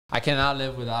I cannot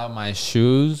live without my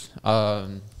shoes.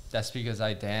 That's because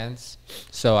I dance,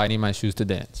 so I need my shoes to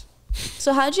dance.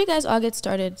 So how did you guys all get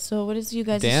started? So what is you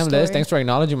guys' Damn, story? Liz, thanks for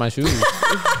acknowledging my shoes.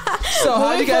 So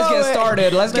how did you guys get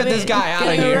started? Let's get this guy out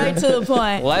of here. Right to the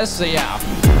point. Let's see. Yeah.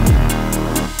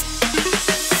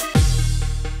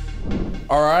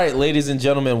 All right, ladies and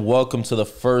gentlemen, welcome to the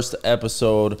first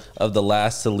episode of the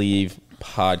Last2Leave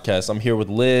podcast. I'm here with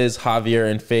Liz, Javier,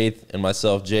 and Phaith, and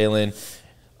myself, Jaylin.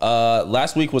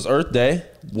 Last week was Earth Day.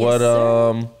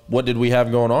 What did we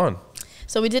have going on?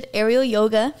 So we did aerial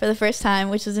yoga for the first time,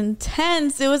 which was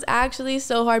intense. It was actually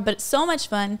so hard, but so much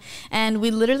fun. And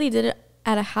we literally did it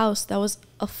at a house that was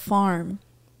a farm.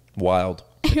 Wild.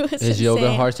 It was Is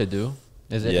yoga hard to do?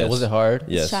 Is it? Yes. Was it hard?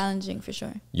 Yes. It's challenging for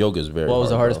sure. Yoga is very hard. What was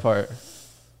the hardest bro. part?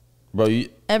 Bro,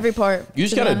 Every part. you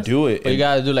just gotta do it. But you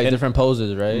gotta do like different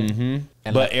poses, right? Mm-hmm.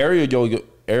 And But aerial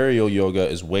yoga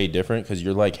is way different because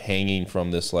you're like hanging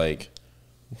from this like.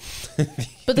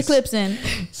 Put the clips in.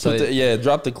 So yeah,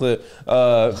 drop the clip.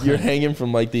 You're hanging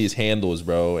from like these handles,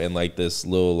 bro, and like this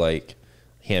little like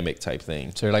hammock type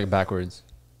thing. So you're like backwards.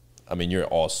 I mean, you're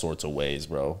all sorts of ways,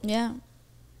 bro. Yeah.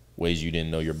 Ways you didn't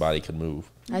know your body could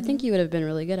move. I think you would have been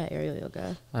really good at aerial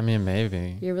yoga. I mean,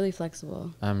 maybe. You're really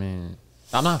flexible. I mean,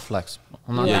 I'm not flexible.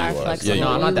 I'm not You Yeah, are you are. flexible. Yeah, you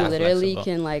No, I'm not that literally flexible.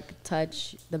 can like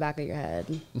touch the back of your head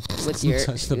with your,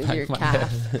 Touch the with back your of my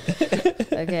calf.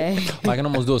 Okay. I can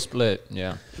almost do a split.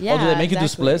 Yeah. Yeah. Oh, do they make you do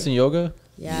exactly. splits in yoga?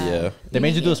 Yeah. They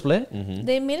made you do a split? Mm-hmm.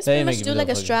 They made us They pretty make much you do do like a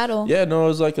that, like- straddle. Yeah, no, it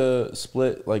was like a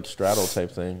split, like straddle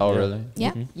type thing. Oh, yeah. really?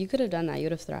 Yeah. You could have done that. You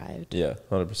would have thrived. Yeah,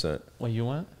 100%. When you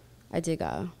went? I did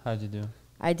go. How'd you do?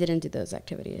 I didn't do those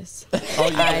activities. Oh,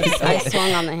 I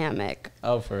swung on the hammock.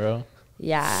 Oh, for real?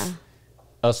 Yeah.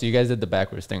 Oh, so you guys did the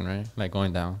backwards thing, right? Like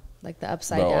going down. Like the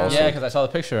upside Bro, down. also- Yeah, because I saw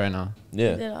the picture right now.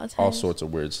 Yeah, Did all all types. sorts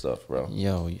of weird stuff, bro.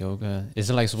 Yo, yoga.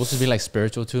 Is it like supposed to be like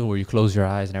spiritual too, where you close your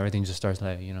eyes and everything just starts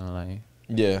like, you know, like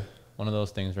Yeah, one of those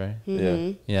things, right?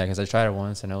 Mhm. Yeah, because I tried it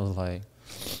once and it was like,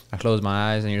 I closed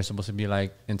my eyes and you're supposed to be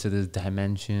like into this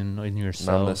dimension in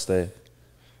yourself. namaste.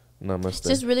 It's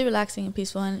just really relaxing and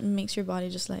peaceful, and it makes your body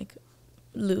just like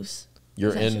loose.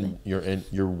 You're essentially.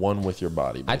 you're one with your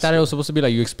body. I thought it was supposed to be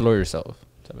like you explore yourself.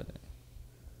 Type of thing.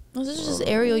 This is just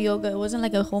aerial yoga. It wasn't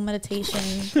like a whole meditation.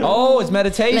 Oh, it's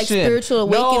meditation. Like spiritual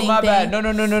No, awakening my bad. thing. No.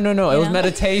 It You was know?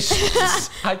 meditation.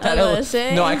 I thought it was.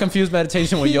 No, I confused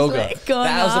meditation with He's yoga. like going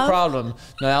That was the off. problem.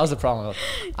 No, that was the problem.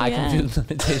 I Yeah. confused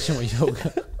meditation with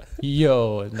yoga.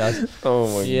 Yo, that's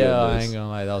Oh my yeah. I goodness. ain't gonna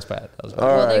lie, that was bad. That was bad. All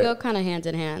Well, they right. go kind of hand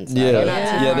in hand. So Yeah. you're not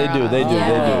Yeah. too Yeah, they far do. off. They do.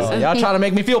 Yeah. They do. Y'all trying to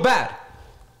make me feel bad.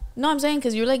 No, I'm saying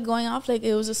because you're like going off like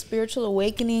it was a spiritual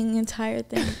awakening entire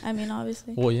thing. I mean,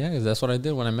 obviously. Well, yeah, 'cause that's what I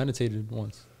did when I meditated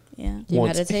once. Yeah. You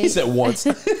Once. meditate? He said once.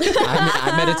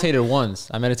 I meditated once.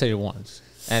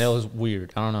 And it was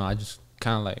weird. I don't know. I just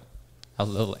kind of like, I was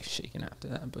a little like shaking after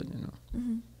that, but you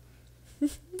know.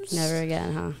 Never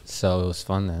again, huh? So it was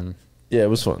fun then. Yeah, it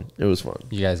was fun. It was fun.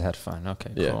 You guys had fun.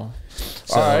 Okay, Yeah. cool.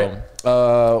 So,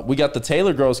 All right. We got the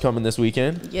Taylor girls coming this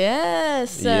weekend.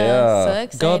 Yes. Yeah. So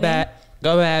exciting. go back.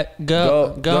 Go back.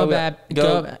 Go back.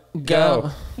 Go back.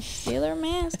 Go. Steeler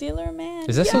man.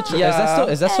 Is that still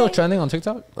is that still trending on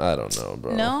TikTok? I don't know,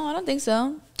 bro. No, I don't think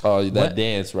so. Oh, that What?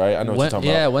 dance, right? I know what When, you're talking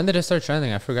yeah, about. when did it start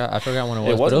trending? I forgot when it was.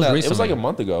 It but wasn't it was that. recent. It was like a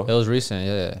month ago. It was recent.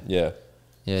 Yeah.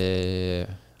 Yeah. Yeah.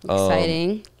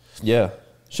 Exciting. Yeah.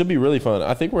 Should be really fun.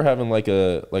 I think we're having like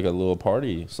a little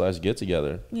party / get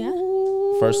together. Yeah.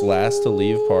 First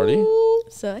Last2Leave party.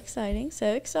 So exciting.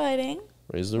 So exciting.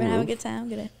 Raise the We're gonna have a roof. good time.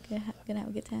 Gonna have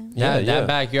a good time. Yeah, Yeah, that yeah.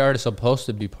 backyard is supposed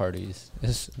to be parties.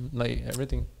 It's like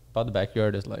everything about the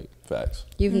backyard is like. Facts.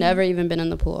 You've never even been in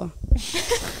the pool.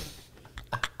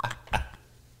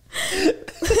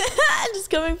 Just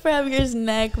coming for Javier's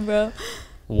neck, bro.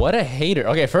 What a hater.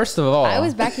 Okay, first of all, I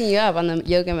was backing you up on the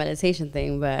yoga meditation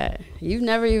thing, but you've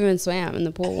never even swam in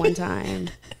the pool one time.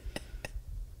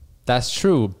 That's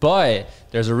true, but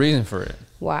there's a reason for it.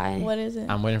 Why? What is it?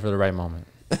 I'm waiting for the right moment.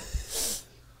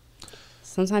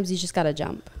 Sometimes you just gotta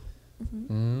jump.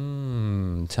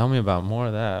 Tell me about more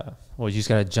of that. Well, you just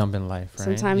gotta jump in life, right?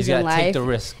 Sometimes you just in gotta take life, the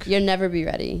risk. You'll never be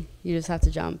ready. You just have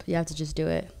to jump. You have to just do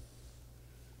it.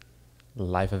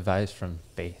 Life advice from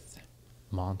Phaith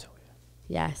Montoya.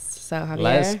 Yes. So Javier,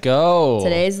 Let's go.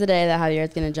 Today's the day that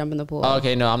Javier's gonna jump in the pool.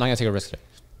 Okay, no, I'm not gonna take a risk today.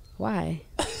 Why?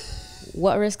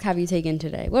 What risk have you taken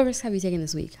today? What risk have you taken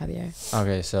this week, Javier?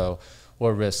 Okay, so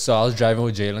what risk? So I was driving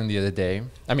with Jaylin the other day.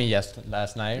 I mean,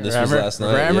 last night. This was Remember? last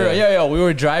night, Remember? yeah. Yeah. We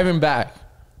were driving back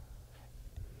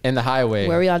in the highway.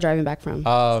 Where were y'all driving back from?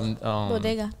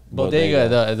 Bodega.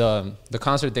 Bodega, the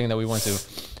concert thing that we went to,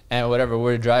 and whatever, we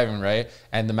were driving, right?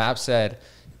 And the map said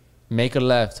make a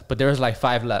left, but there was like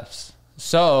 5 lefts.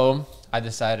 So I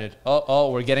decided,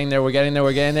 we're getting there,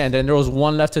 and then there was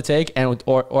one left to take, and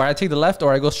or I take the left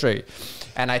or I go straight,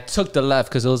 and I took the left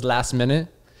because it was last minute,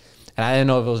 and I didn't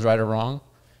know if it was right or wrong.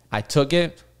 I took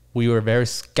it. We were very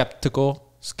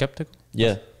skeptical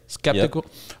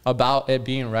about it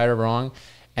being right or wrong,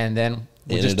 and then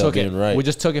we just took it. Right. We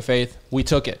just took it, Phaith. We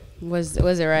took it. Was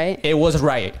it right? It was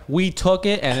right. We took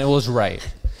it, and it was right.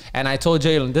 And I told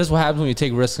Jaylin, this is what happens when you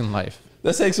take risks in life.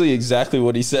 That's actually exactly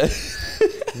what he said.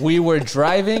 We were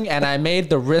driving, and I made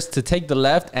the risk to take the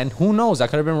left, and who knows? I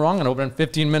could have been wrong, and it would have been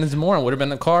 15 minutes more, and would have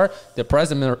been in the car,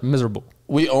 depressed and miserable.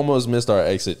 We almost missed our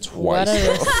exit twice.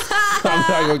 I'm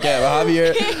not gonna cap.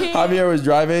 Javier was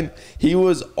driving. He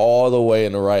was all the way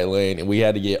in the right lane, and we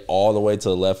had to get all the way to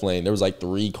the left lane. There was like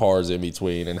 3 cars in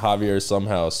between, and Javier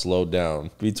somehow slowed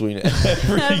down between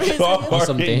every car.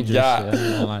 Some dangerous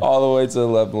shit. All the way to the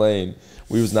left lane.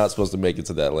 We was not supposed to make it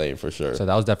to that lane for sure. So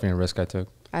that was definitely a risk I took.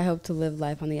 I hope to live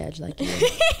life on the edge like you.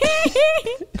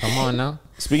 Come on now.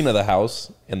 Speaking of the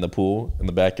house and the pool and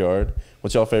the backyard,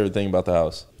 what's y'all favorite thing about the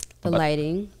house? The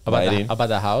lighting. About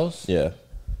the house? Yeah.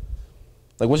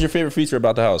 Like, what's your favorite feature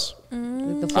about the house?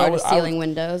 The floor to ceiling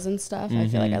windows and stuff. I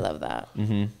feel like I love that.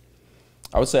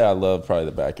 I would say I love probably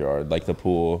the backyard, like the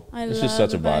pool. It's just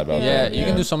such a vibe out there. Yeah, you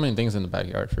can do so many things in the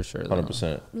backyard for sure.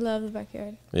 100%. Love the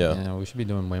backyard. Yeah. We should be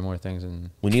doing way more things.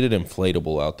 We need an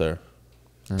inflatable out there.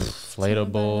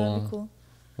 Inflatable. Cool.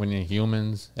 We need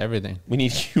humans. Everything. We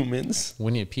need humans.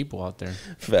 We need people out there.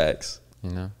 Facts.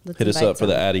 You know. Hit us up for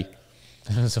the Addy.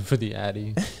 Hit us up for the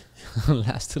Addy.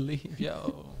 Last2Leave,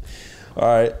 yo. All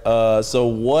right. So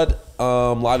what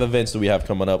live events do we have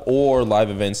coming up, or live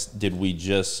events did we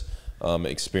just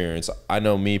experience? I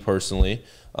know me personally.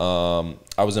 I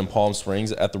was in Palm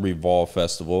Springs at the Revolve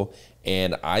Festival,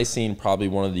 and I seen probably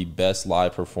one of the best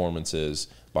live performances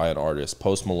by an artist.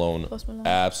 Post Malone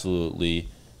absolutely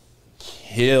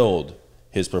killed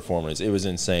his performance. It was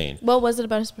insane. What was it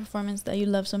about his performance that you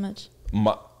love so much?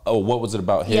 What was it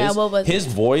about his? Yeah, what was his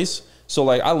voice? So,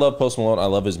 like, I love Post Malone. I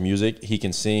love his music. He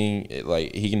can sing.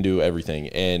 Like, he can do everything.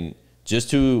 And just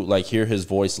to, like, hear his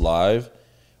voice live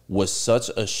was such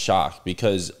a shock,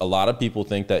 because a lot of people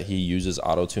think that he uses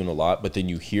auto-tune a lot, but then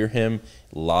you hear him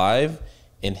live,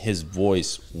 and his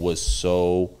voice was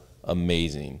so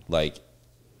amazing. Like,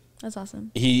 that's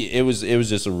awesome. It was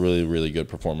just a really, really good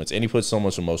performance. And he put so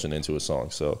much emotion into his song.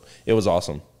 So, it was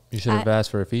awesome. You should have asked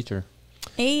for a feature.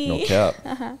 Hey. No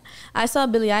cap. I saw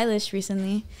Billie Eilish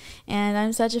recently, and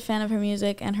I'm such a fan of her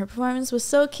music, and her performance was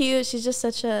so cute. She's just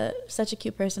such a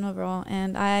cute person overall,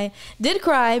 and I did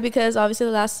cry because obviously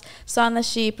the last song that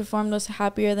she performed was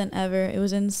Happier Than Ever. It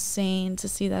was insane to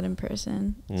see that in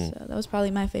person. So that was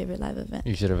probably my favorite live event.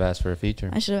 You should have asked for a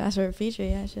feature. I should have asked for a feature.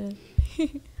 Yeah, I should have.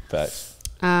 Facts.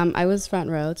 I was front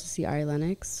row to see Ari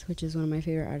Lennox, which is one of my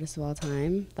favorite artists of all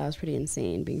time. That was pretty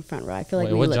insane, being front row. I feel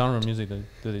like what genre of music do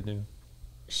they do?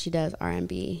 She does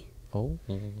R&B. Oh.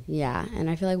 Yeah, and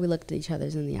I feel like we looked at each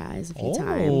other's in the eyes a few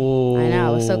times. I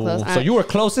know, it was so close. So you were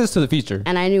closest to the feature.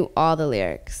 And I knew all the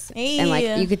lyrics. Hey. And like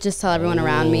you could just tell everyone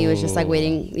around me was just like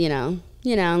waiting, you know,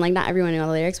 and like not everyone knew all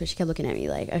the lyrics, but she kept looking at me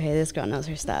like, okay, this girl knows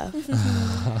her stuff.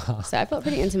 So I felt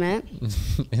pretty intimate.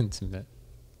 Intimate.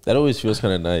 That always feels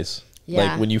kind of nice. Yeah.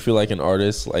 Like when you feel like an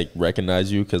artist like recognize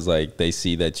you because like they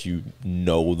see that you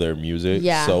know their music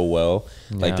so well.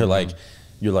 Like they're like,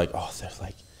 you're like, oh,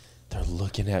 they're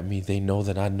looking at me. They know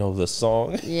that I know the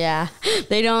song. Yeah.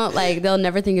 They don't like, they'll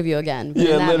never think of you again. But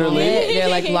yeah, in that literally. moment, they're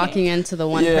like walking into the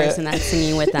one person that's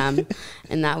singing with them.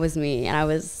 And that was me. And I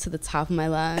was to the top of my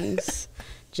lungs,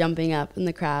 jumping up in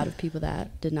the crowd of people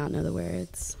that did not know the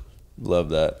words. Love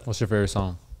that. What's your favorite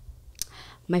song?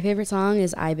 My favorite song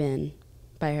is I Been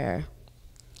by her.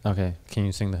 Okay. Can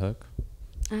you sing the hook?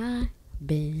 I've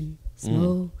been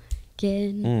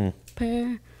smoking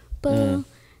purple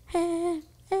hair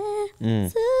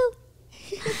so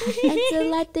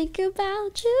until I think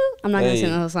about you. I'm not gonna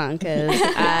sing the whole song because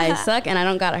I suck and I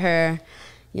don't got her,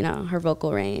 her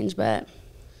vocal range. But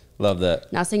love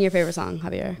that. Now sing your favorite song,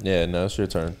 Javier. Yeah, no, it's your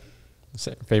turn.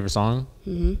 Favorite song?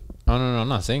 Mm-hmm. Oh no, I'm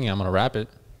not singing. I'm gonna rap it.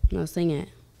 No, sing it.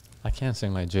 I can't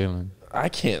sing like Jaylin. I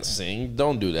can't sing.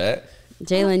 Don't do that.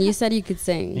 Jaylin, you said you could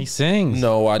sing. He sings.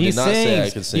 No, I did not say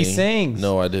I could sing. He sings.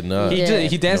 No, I did not.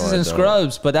 He dances in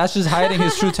scrubs, but that's just hiding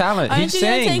his true talent. He sings.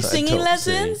 Aren't you gonna take singing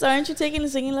lessons? Aren't you taking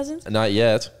singing lessons? Not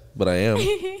yet, but I am.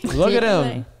 Look at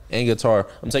him. And guitar.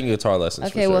 I'm taking guitar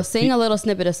lessons. Okay, well, sing a little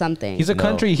snippet of something. He's a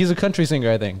country singer,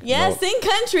 I think. Yeah, sing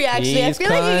country. Actually, I feel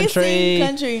like he can sing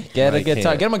country. Get a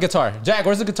guitar. Get him a guitar. Jack,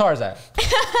 where's the guitars at?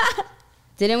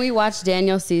 Didn't we watch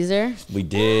Daniel Caesar? We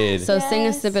did. So sing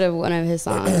a snippet of one of his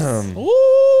songs.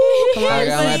 Come on, I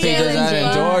got my it's peaches Jaylin out in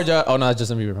James. Georgia. Oh no, it's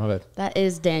Justin Bieber. My bad. That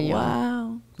is Daniel.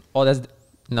 Wow. Oh, that's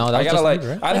no. That I was gotta Justin like,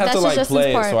 Bieber, right? I'd have That's to just like Justin's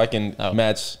play it part. so I can Oh.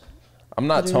 match. I'm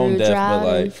not tone Through deaf, but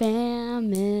drought and like,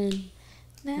 famine.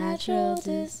 Natural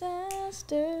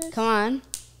disasters. Come on.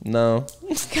 no.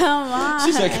 Come on.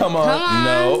 She said, "Come on, Come on.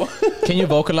 no, Can you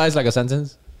vocalize like a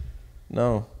sentence?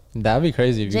 no." That'd be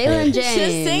crazy. If you Jaylin could. Just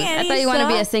James. sing I any thought you want to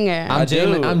be a song. singer. I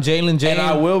do. I'm Jaylin James. And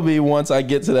I will be once I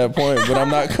get to that point, but I'm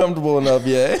not comfortable enough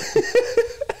yet.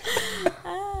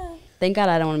 Thank God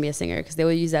I don't want to be a singer because they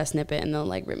will use that snippet and they'll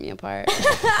like rip me apart.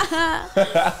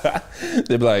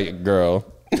 They'd be like, "Girl,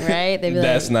 Right? They'd be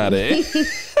that's like, not it."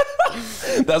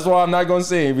 That's why I'm not gonna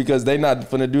sing because they not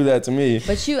gonna do that to me.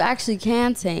 but you actually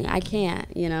can sing. I can't,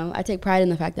 you know. I take pride in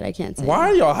the fact that I can't sing. Why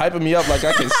are y'all hyping me up like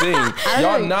I can sing?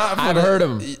 Y'all know. not. I've finna- heard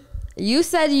him. You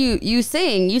said you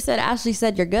sing. You said Ashley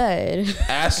said you're good.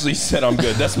 Ashley said I'm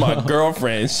good. That's my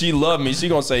girlfriend. She loved me. She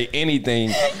gonna say anything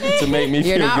to make me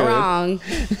You're feel not good. wrong.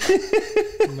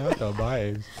 Not the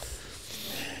vibes.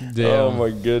 Oh Damn. my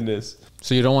goodness.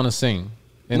 So you don't want to sing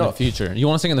in No. the future? You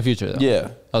want to sing in the future, though?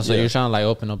 Yeah. Oh, so Yeah. you're trying to like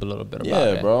open up a little bit about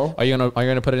Yeah, it. bro. Are you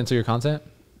gonna put it into your content?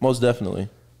 Most definitely.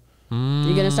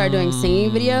 You're gonna start doing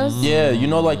singing videos. Yeah, you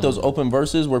know, like those open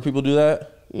verses where people do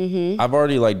that. I've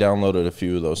already like downloaded a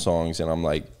few of those songs, and I'm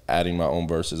like adding my own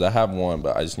verses. I have one,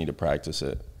 but I just need to practice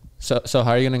it. So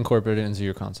how are you gonna incorporate it into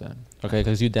your content? Okay,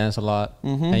 because you dance a lot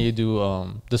and you do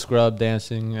the scrub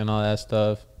dancing and all that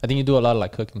stuff. I think you do a lot of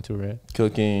like cooking too, right?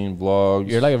 Cooking, vlogs.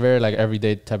 You're like a very like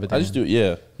everyday type of thing. I just do,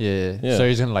 yeah. Yeah. Yeah. So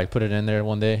you're just gonna like put it in there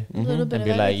one day A little bit and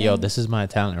be of like, "Yo, everything. this is my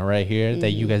talent right here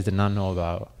that you guys did not know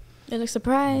about." They look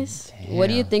surprised. What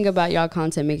do you Damn. think about y'all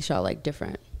content makes y'all like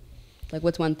different? Like,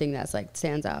 what's one thing that's like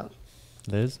stands out?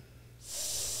 Liz?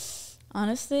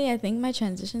 Honestly, I think my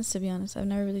transitions, to be honest, I've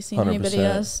never really seen 100%. anybody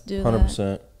else do 100%.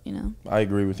 that. You know? I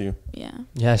agree with you. Yeah.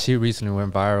 Yeah, she recently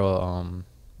went viral.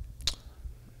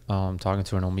 Talking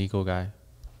to an Omegle guy.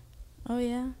 Oh,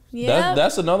 yeah. Yeah.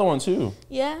 That's another one too.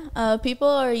 Yeah. People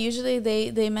are usually,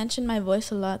 they mention my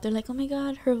voice a lot. They're like, oh my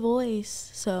God, her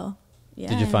voice. So, yeah.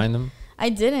 Did you find them? I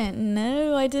didn't.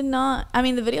 No, I did not. I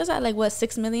mean, the video's at like, what,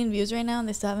 6 million views right now, and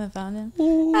they still haven't found him.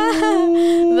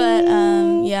 But,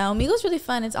 yeah, Omegle's really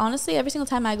fun. It's honestly, every single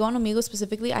time I go on Omegle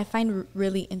specifically, I find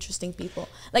really interesting people.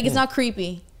 Like, it's not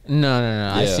creepy. No.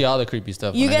 I Yeah. see all the creepy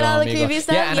stuff. You when I get go all on the Omegle. creepy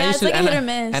stuff? and I Yeah, used it's to, like a and hit I- or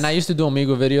miss. And I used to do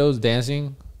Omegle videos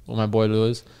dancing with my boy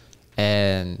Lewis,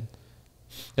 and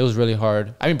it was really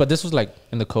hard. I mean, but this was like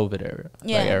in the COVID era,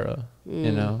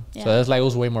 you know. Yeah. So that's like it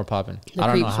was way more popping. The I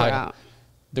don't know creeps how were out.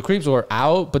 the creeps were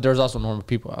out, but there's also normal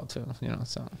people out too, you know.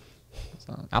 So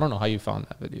I don't know how you found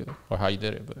that video or how you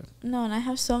did it, but No, and I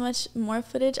have so much more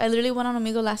footage. I literally went on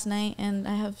Omegle last night, and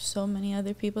I have so many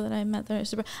other people that I met that are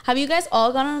super. Have you guys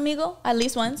all gone on Omegle at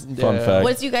least once? Fun Yeah. fact.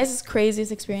 What's you guys'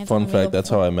 craziest experience? Fun on Omegle fact. That's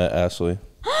before? how I met Ashley.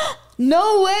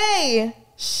 No way!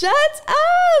 Shut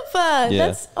up! Yeah.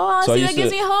 That's oh, So I see, that used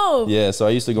gives to- me hope. Yeah, so I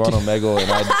used to go on Omegle,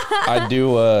 and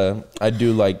I'd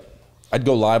do like I'd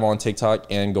go live on TikTok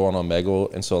and go on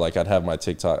Omegle, and so like I'd have my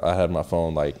TikTok, I had my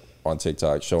phone like on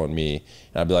TikTok showing me,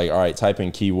 and I'd be like, all right, type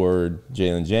in keyword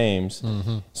Jaylin James,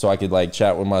 so I could like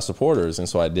chat with my supporters, and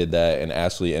so I did that, and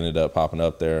Ashley ended up popping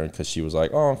up there because she was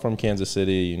like, oh, I'm from Kansas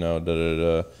City, you know, da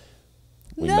da da.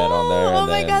 We no, met on there. oh and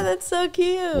my then god, that's so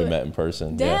cute. we met in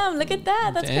person. Damn, look at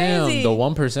that. That's damn, crazy. the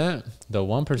 1%, the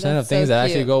 1% of That's things so that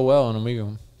actually cute. go well on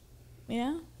Omegle.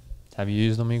 Yeah. Have you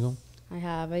used Omegle? I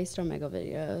have. I used to Omegle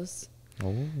videos Oh,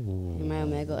 in my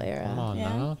Omegle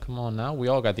era. come on now. We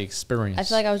all got the experience. I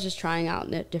feel like I was just trying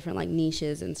out different like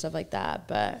niches and stuff like that,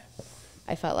 but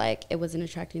I felt like it wasn't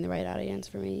attracting the right audience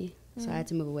for me, so I had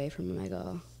to move away from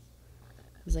Omegle.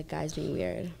 It was like guys being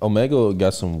weird. Omegle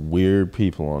got some weird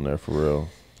people on there for real.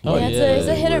 Oh, yeah, yeah. it's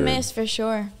a hit or Weird. miss for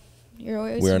sure. You're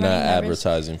always We're not running that risk.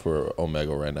 advertising for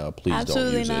Omegle right now. Please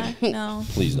Absolutely don't use not. it. No.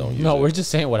 Please don't use it. no, we're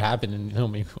just saying what happened in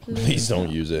Omegle. Please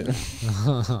don't use it.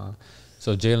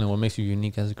 So Jaylin, what makes you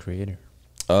unique as a creator?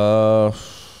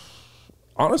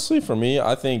 Honestly, for me,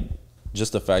 I think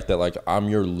just the fact that like I'm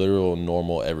your literal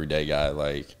normal everyday guy.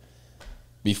 Like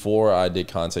before I did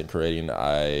content creating,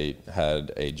 I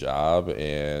had a job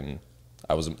and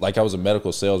I was a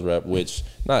medical sales rep, which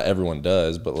not everyone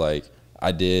does, but like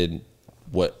I did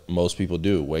what most people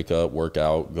do: wake up, work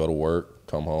out, go to work,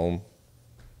 come home,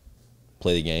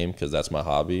 play the game because that's my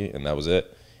hobby, and that was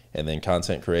it. And then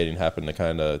content creating happened to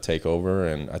kind of take over,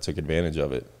 and I took advantage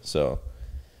of it. So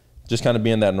just kind of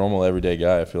being that normal everyday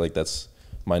guy, I feel like that's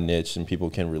my niche, and people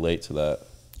can relate to that.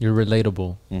 You're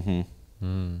relatable.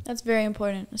 That's very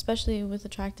important, especially with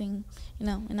attracting,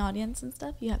 an audience and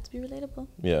stuff. You have to be relatable,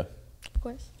 Yeah. of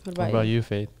course. What What about, about you? you,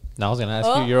 Faith? Now I was gonna ask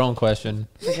Oh. you your own question.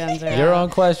 The guns are Your out. own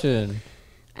question.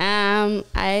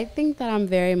 I think that I'm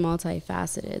very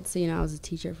multifaceted. So, I was a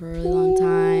teacher for a really long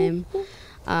time.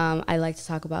 I like to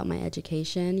talk about my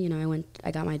education.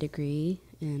 I got my degree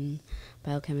in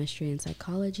biochemistry and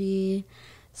psychology.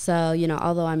 So,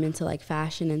 although I'm into like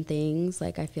fashion and things,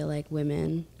 like I feel like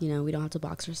women, we don't have to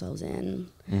box ourselves in,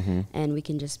 and we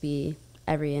can just be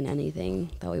every and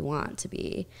anything that we want to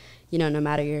be. No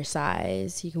matter your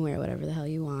size, you can wear whatever the hell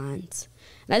you want.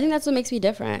 And I think that's what makes me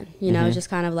different, just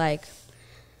kind of like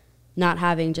not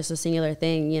having just a singular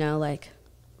thing, like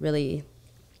really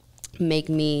make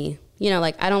me,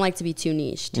 like I don't like to be too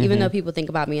niched, even though people think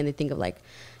about me and they think of like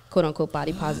quote unquote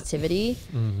body positivity.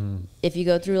 If you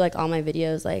go through like all my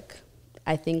videos, like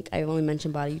I think I've only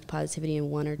mentioned body positivity in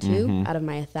 1 or 2 out of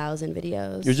my 1,000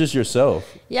 videos. You're just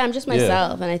yourself. Yeah, I'm just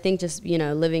myself. And I think just,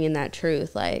 living in that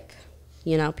truth, like,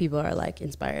 people are like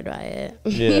inspired by it.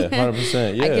 Yeah,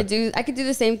 100%. Yeah. I could do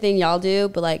the same thing y'all do,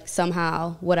 but like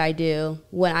somehow what I do,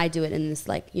 when I do it in this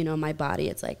like, my body,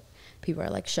 it's like people are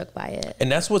like shook by it.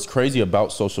 And that's what's crazy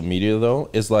about social media though,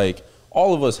 is like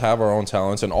all of us have our own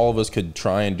talents and all of us could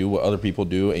try and do what other people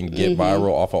do and get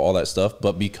viral off of all that stuff.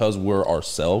 But because we're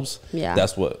ourselves,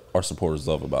 that's what our supporters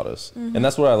love about us. And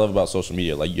that's what I love about social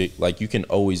media. Like you can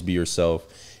always be yourself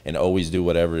and always do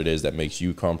whatever it is that makes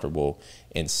you comfortable.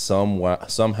 And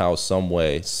somehow, some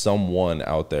way, someone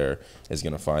out there is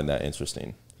going to find that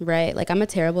interesting. Right. Like I'm a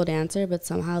terrible dancer, but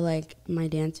somehow like my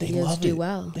dance videos do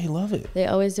well. They love it. They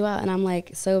always do well. And I'm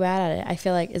like so bad at it. I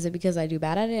feel like, is it because I do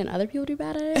bad at it and other people do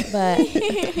bad at it?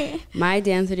 But my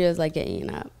dance videos like get eaten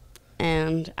up.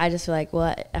 And I just feel like,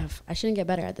 well, I shouldn't get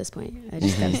better at this point. I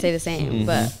just got to stay the same.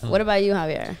 But what about you,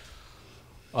 Javier?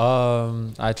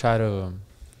 I try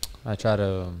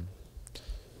to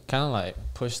kind of like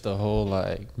push the whole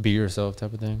like be yourself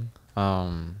type of thing.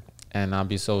 And not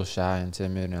be so shy and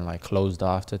timid and like closed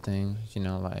off to things,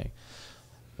 like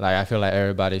I feel like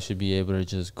everybody should be able to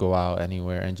just go out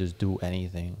anywhere and just do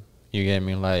anything. You get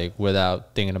me? Like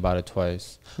without thinking about it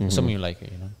twice. Assuming you like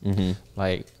it,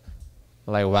 Like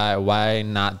why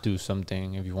not do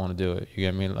something if you want to do it? You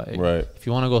get me? Like if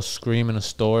you want to go scream in a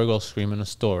store, go scream in a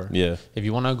store. Yeah. If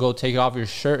you want to go take off your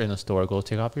shirt in a store, go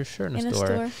take off your shirt in a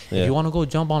store. If you want to go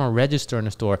jump on a register in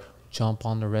a store, jump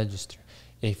on the register.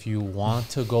 If you want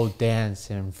to go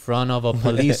dance in front of a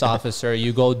police officer,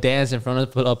 you go dance in front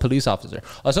of a police officer.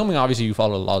 Assuming obviously you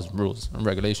follow the laws and rules and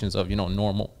regulations of,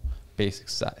 normal basic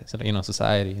society,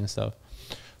 society and stuff.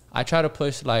 I try to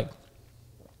push like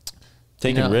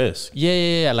taking risk.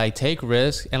 Yeah. Like take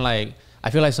risk. And like,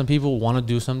 I feel like some people want to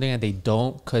do something and they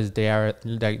don't because they are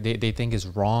like, they think it's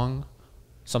wrong.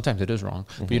 Sometimes it is wrong,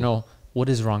 but what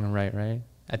is wrong and right?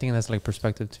 I think that's like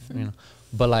perspective too,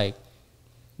 but like,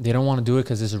 they don't want to do it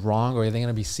because it's wrong or they're going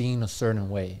to be seen a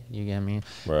certain way. You get me?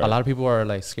 Right. A lot of people are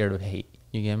like scared of hate.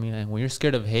 You get me? And when you're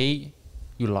scared of hate,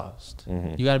 you lost.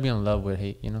 You got to be in love with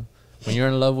hate, When you're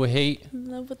in love with hate. In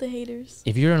love with the haters.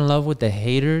 If you're in love with the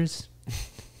haters,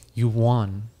 you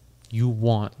won. You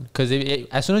won. Because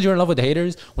as soon as you're in love with the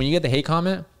haters, when you get the hate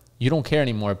comment, you don't care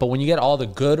anymore. But when you get all the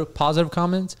good, positive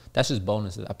comments, that's just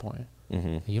bonus at that point.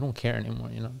 You don't care anymore,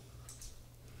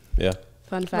 Yeah.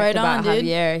 Fun fact about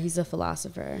Javier, he's a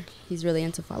philosopher. He's really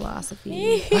into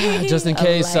philosophy. Just in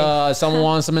case someone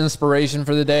wants some inspiration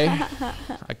for the day,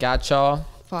 I got y'all.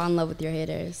 Fall in love with your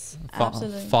haters.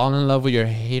 Absolutely. Fall in love with your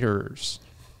haters.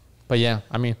 But yeah,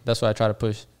 I mean, that's what I try to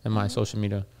push in my social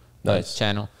media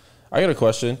channel. I got a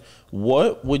question.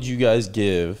 What would you guys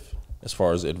give as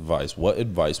far as advice? What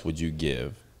advice would you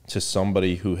give to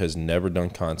somebody who has never done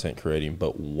content creating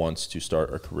but wants to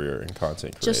start a career in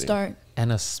content creating? Just start. An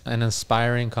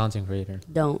aspiring content creator.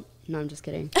 Don't. No, I'm just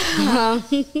kidding.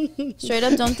 Straight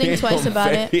up, don't think twice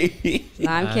about it.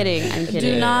 No, I'm kidding.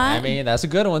 Do not. I mean, that's a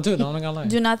good one too. Don't gonna lie.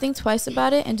 Do not think twice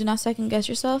about it and do not second guess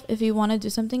yourself. If you want to do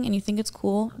something and you think it's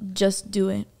cool, just do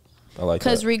it. I like that.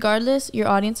 Because regardless, your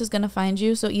audience is going to find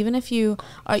you. So even if you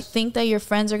think that your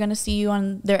friends are going to see you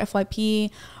on their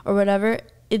FYP or whatever,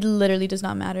 it literally does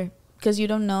not matter. Because you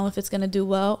don't know if it's going to do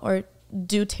well or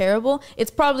do terrible.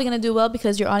 It's probably going to do well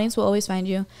because your audience will always find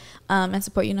you and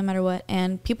support you no matter what.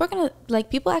 And people are going to,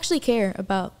 people actually care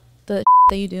about the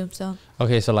that you do. So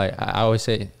okay, so like I always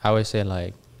say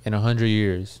like in 100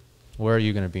 years, where are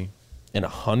you going to be? In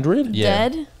 100? Yeah.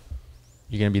 Dead?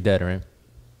 You're going to be dead, right?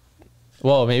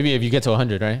 Well, maybe if you get to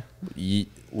 100, right?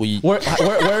 Where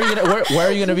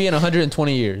are you gonna be in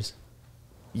 120 years?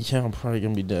 Yeah, I'm probably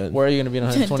gonna be dead. Where are you gonna be in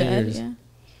 120 years? Yeah.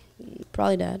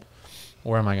 Probably dead.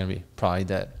 Where am I gonna be? Probably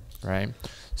dead, right?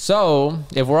 So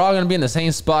if we're all gonna be in the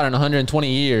same spot in 120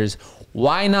 years,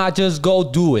 why not just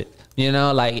go do it? You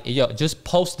know, like, yo, just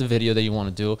post the video that you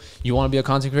want to do. You want to be a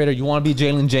content creator? You want to be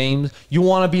Jaylin James? You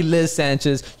want to be Liz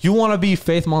Sanchez? You want to be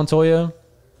Phaith Montoya?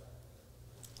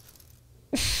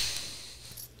 You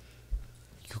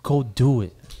go do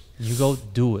it. You go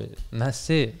do it. And that's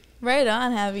it. Right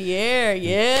on, Javier.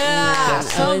 Yeah.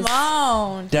 Come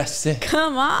on. That's it.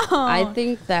 Come on. I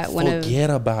think that one of Forget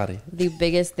about it. the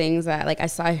biggest things that, like,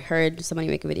 I heard somebody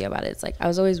make a video about it. It's like, I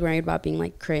was always worried about being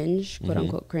like cringe, quote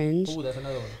unquote cringe. Ooh, that's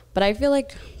another one. But I feel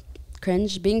like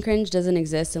being cringe doesn't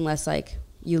exist unless like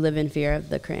you live in fear of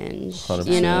the cringe. 100%.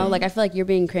 You know, like I feel like you're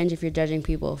being cringe if you're judging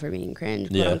people for being cringe,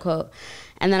 quote unquote.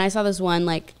 And then I saw this one,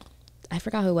 like, I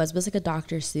forgot who it was, but it's like a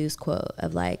Dr. Seuss quote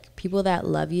of like, people that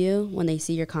love you when they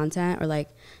see your content, or like,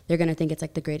 they're gonna think it's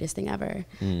like the greatest thing ever.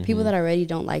 People that already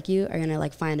don't like you are gonna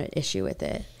like find an issue with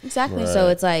it. Exactly. Right. So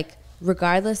it's like,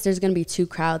 regardless, there's gonna be two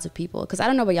crowds of people. Because I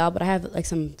don't know about y'all, but I have like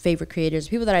some favorite creators,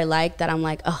 people that I like, that I'm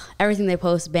like, oh, everything they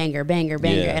post, banger, banger,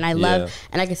 banger. Yeah, And I love,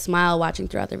 and I can smile watching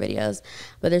throughout their videos.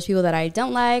 But there's people that I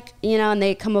don't like, you know, and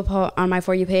they come up on my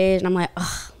For You page, and I'm like,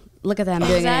 oh, look at them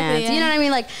doing Exactly, ads. You know what I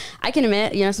mean? Like, I can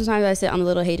admit, you know, sometimes I sit on the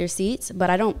little hater seats, but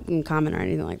I don't comment or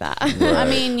anything like that. Right. I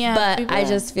mean, yeah. But people- I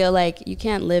just feel like you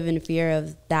can't live in fear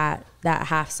of that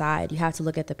half side. You have to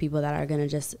look at the people that are going to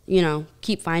just, you know,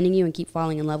 keep finding you and keep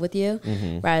falling in love with you,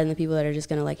 rather than the people that are just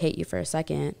going to like hate you for a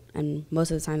second. And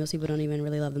most of the time, those people don't even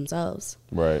really love themselves.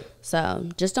 Right. So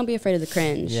just don't be afraid of the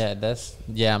cringe. Yeah,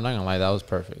 I'm not gonna lie, that was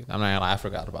perfect. I'm not gonna lie, I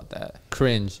forgot about that.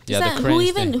 Cringe. Yeah, Is that- the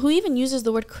cringe who even uses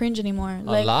the word cringe anymore? thing.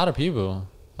 Like, A lot of people.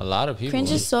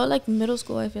 cringe is so like middle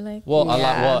school, I feel like. Well,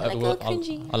 Yeah. Like, oh,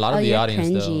 cringy. a lot of Oh, the you're audience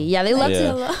cringy. though. Yeah, they love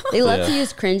Yeah. to they love to Yeah.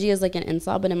 use cringy as like an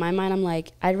insult, but in my mind, I'm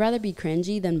like, I'd rather be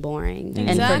cringy than boring and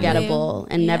Exactly. forgettable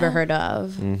and never Yeah. heard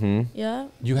of. Yeah.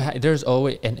 There's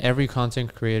always, in every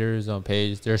content creator's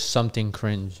page, there's something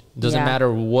cringe. Doesn't Yeah.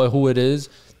 matter who it is.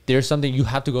 There's something you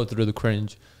have to go through the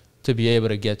cringe to be able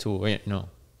to get to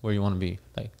where you want to be.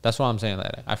 Like, that's why I'm saying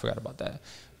that. I forgot about that.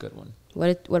 Good one.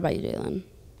 What about you, Jaylin?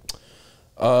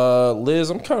 Liz,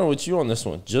 I'm kind of with you on this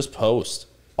one. Just post.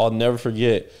 I'll never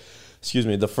forget.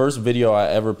 The first video I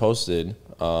ever posted.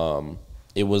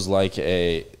 It was like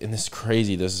and this is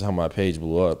crazy. This is how my page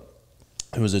blew up.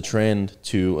 It was a trend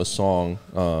to a song.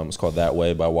 It's called "That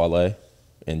Way" by Wale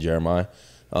and Jeremiah.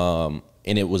 And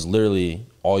it was literally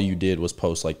all you did was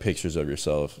post like pictures of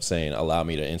yourself saying, "Allow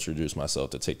me to introduce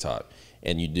myself to TikTok."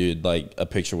 And you did like a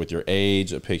picture with your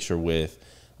age, a picture with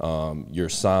your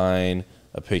sign,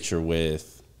 a picture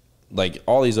with like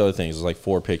all these other things. It was like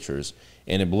 4 pictures,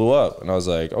 and it blew up. And I was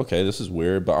like, okay, this is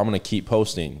weird, but I'm gonna keep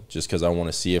posting just because I want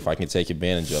to see if I can take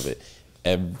advantage of it.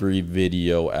 Every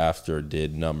video after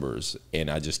did numbers, and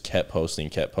I just kept posting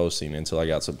until I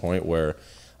got to the point where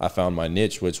I found my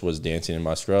niche, which was dancing in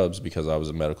my scrubs, because I was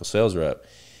a medical sales rep.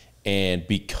 And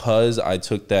because I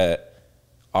took that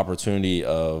opportunity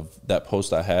of that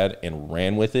post I had and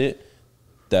ran with it,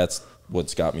 that's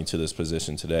what's got me to this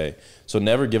position today. So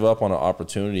never give up on an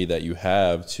opportunity that you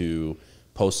have to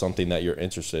post something that you're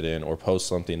interested in, or post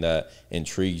something that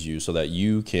intrigues you, so that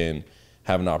you can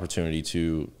have an opportunity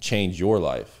to change your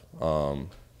life.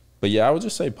 But yeah, I would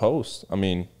just say post. I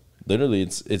mean, literally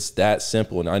it's that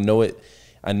simple. And I know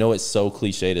it's so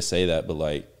cliche to say that, but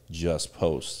like, just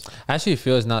post. I actually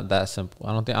feel it's not that simple.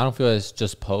 I don't feel it's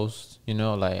just post,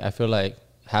 like, I feel like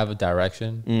have a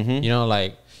direction,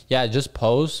 like, yeah, just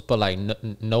post, but like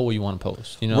know what you want to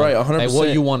post, Right, 100%. Like what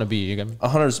you want to be, you get me?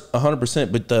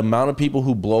 100%. But the amount of people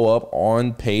who blow up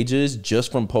on pages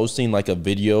just from posting like a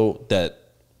video that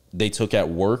they took at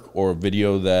work, or a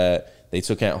video that they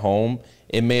took at home,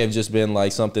 it may have just been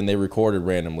like something they recorded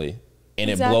randomly, and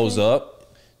Exactly. it blows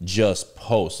up. Just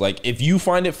post. Like, if you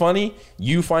find it funny,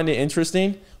 you find it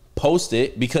interesting, post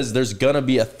it, because there's gonna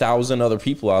be 1,000 other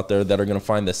people out there that are gonna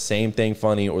find the same thing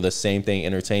funny or the same thing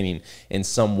entertaining in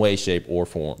some way, shape, or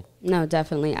form. No,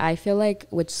 definitely. I feel like,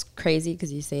 which is crazy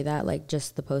because you say that, like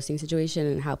just the posting situation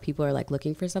and how people are like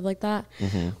looking for stuff like that.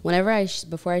 Whenever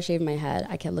before I shaved my head,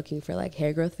 I kept looking for like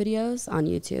hair growth videos on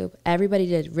YouTube. Everybody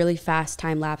did really fast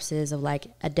time lapses of like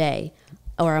a day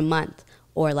or a month,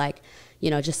 or like,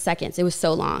 just seconds. It was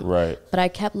so long. Right. But I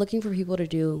kept looking for people to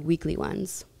do weekly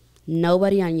ones.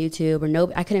 Nobody on YouTube,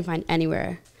 or I couldn't find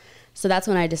anywhere. So that's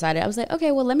when I decided, I was like,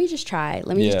 okay, well, let me just try.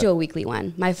 Let me just do a weekly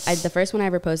one. The first one I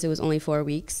ever posted was only 4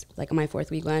 weeks, like on my 4th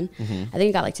week one. I think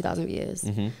it got like 2,000 views.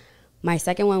 My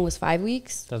second one was 5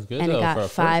 weeks. That's good, and though, it for a got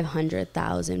first.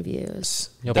 500,000 views.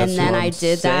 Yep. And That's then what I I'm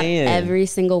did saying. that every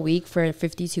single week for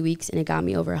 52 weeks, and it got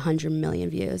me over 100 million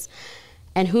views.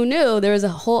 And who knew, there was a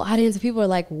whole audience of people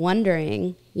like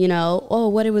wondering,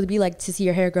 what it would be like to see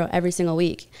your hair grow every single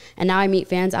week. And now I meet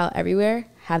fans out everywhere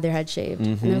have their head shaved.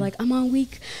 And they're like, I'm on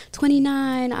week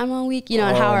 29, I'm on week,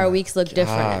 how our weeks look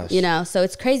different, So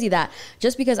it's crazy that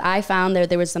just because I found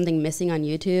there was something missing on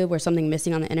YouTube or something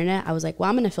missing on the internet, I was like, well,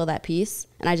 I'm going to fill that piece.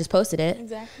 And I just posted it.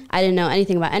 Exactly. I didn't know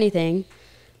anything about anything.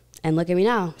 And look at me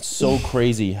now. So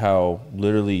crazy how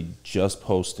literally just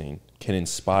posting can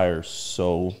inspire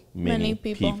so many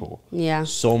people. Yeah.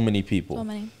 So many people. So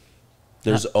many.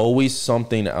 There's always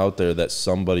something out there that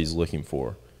somebody's looking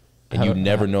for. And you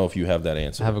never know if you have that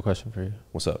answer. I have a question for you.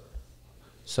 What's up?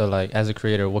 So, like, as a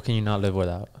creator, what can you not live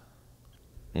without?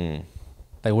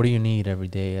 Like, what do you need every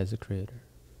day as a creator?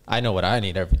 I know what I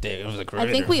need every day as a creator.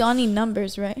 I think we all need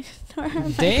numbers, right?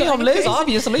 Damn, Liz,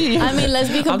 obviously. I mean, let's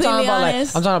be completely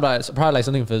honest. I'm talking about probably like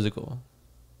something physical.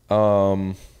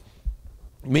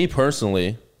 Me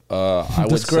personally, I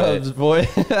The would scrubs, say, boy.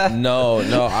 no,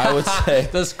 I would say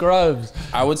The scrubs.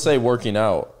 I would say working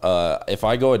out. If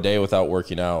I go a day without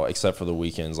working out, except for the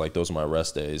weekends, like those are my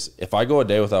rest days. If I go a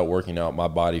day without working out, my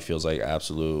body feels like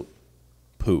absolute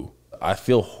poo. I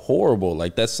feel horrible.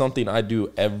 Like that's something I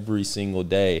do every single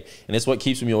day, and it's what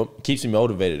keeps me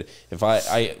motivated.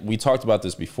 If we talked about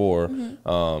this before,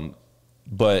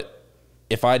 but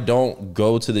if I don't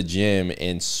go to the gym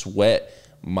and sweat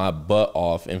my butt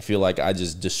off and feel like I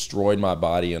just destroyed my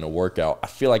body in a workout, I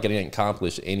feel like I didn't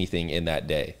accomplish anything in that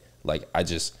day. Like I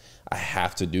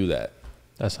have to do that.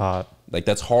 That's hot. Like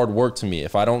that's hard work to me.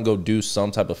 If I don't go do some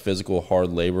type of physical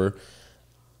hard labor,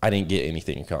 I didn't get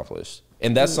anything accomplished.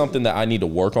 And that's something that I need to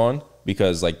work on,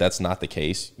 because like that's not the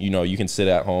case. You can sit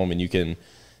at home and you can,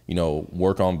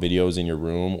 work on videos in your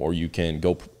room, or you can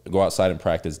go outside and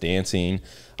practice dancing.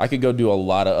 I could go do a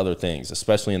lot of other things,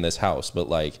 especially in this house. But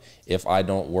like if I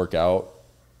don't work out,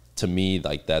 to me,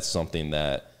 like that's something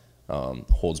that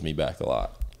holds me back a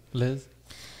lot. Liz?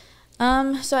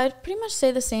 So I'd pretty much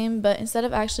say the same, but instead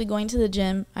of actually going to the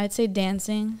gym, I'd say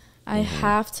dancing. I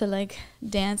have to like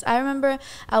dance. I remember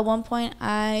at one point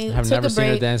I have took never a break.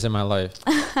 seen her dance in my life.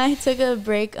 I took a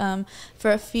break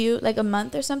for a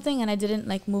month or something, and I didn't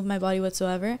like move my body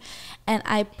whatsoever. And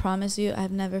I promise you,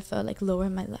 I've never felt like lower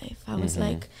in my life. I was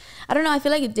like, I don't know. I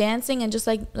feel like dancing and just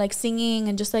like singing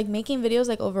and just like making videos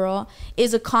like overall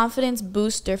is a confidence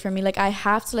booster for me. Like I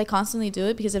have to like constantly do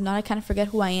it, because if not, I kind of forget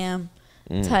who I am,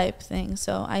 type thing.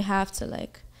 So I have to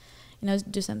like,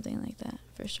 do something like that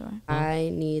for sure. I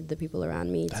need the people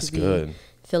around me to be good.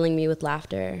 filling me with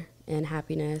laughter and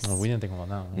happiness. Oh, we didn't think about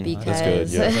that. Because that's good.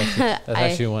 Yeah. That's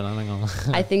actually one I'm gonna.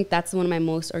 I think that's when my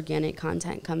most organic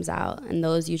content comes out, and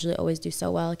those usually always do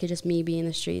so well. Like it's just me being in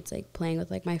the streets, like playing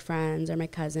with like my friends or my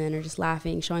cousin, or just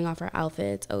laughing, showing off our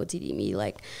outfits. OTD me,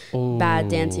 like bad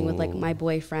dancing with like my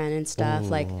boyfriend and stuff.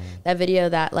 Like that video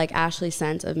that like Ashley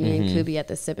sent of me and Kubi at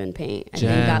the Sip and Paint, I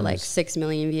think got like 6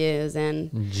 million views,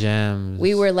 and Gems.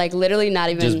 we were like literally not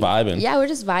even Just vibing. Yeah, we're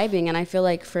just vibing, and I feel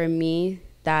like for me,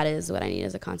 that is what I need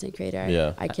as a content creator.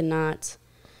 Yeah. I cannot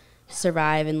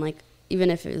survive, and like even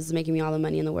if it was making me all the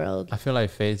money in the world. I feel like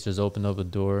Phaith just opened up a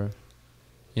door,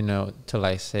 to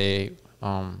like say,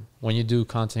 when you do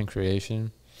content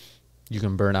creation, you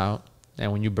can burn out,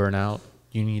 and when you burn out,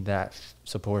 you need that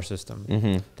support system.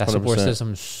 That 100%. support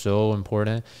system is so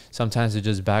important. Sometimes to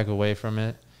just back away from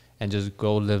it and just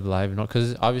go live life,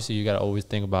 because obviously you got to always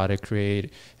think about it,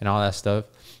 create and all that stuff.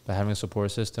 But having a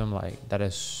support system, like that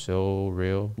is so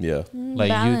real. Yeah. Like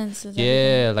balance is everything.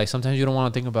 yeah, like sometimes you don't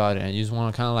want to think about it, and you just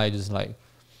want to kind of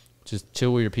just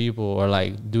chill with your people, or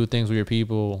like do things with your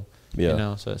people.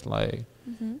 Yeah. So it's like,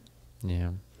 yeah,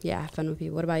 Have fun with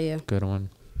people. What about you? good one.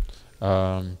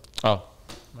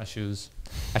 My shoes.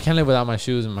 I can't live without my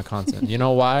shoes and my content. You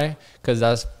know why? Because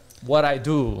that's what I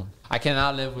do. I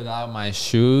cannot live without my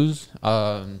shoes.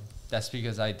 That's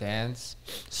because I dance,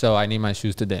 so I need my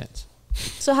shoes to dance.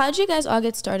 So how did you guys all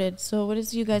get started? So what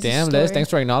is you guys' Damn, story? Liz, thanks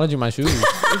for acknowledging my shoes.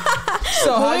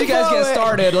 So how did you guys get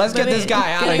started? Let's get this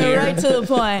guy out of Getting here. right to the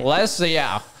point. Let's see.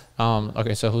 Yeah.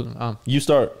 Okay. So who? You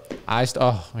start.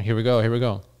 Here we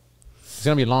go. It's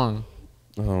gonna be long.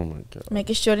 Oh my god. Make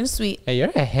it short and sweet. Hey,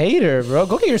 you're a hater, bro.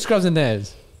 Go get your scrubs and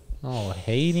dance. Oh,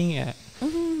 hating it.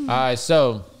 All right.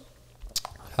 So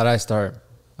how did I start?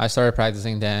 I started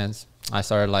practicing dance. I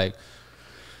started like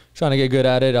trying to get good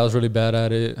at it. I was really bad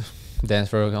at it. Dance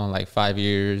for like 5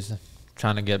 years,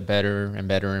 trying to get better and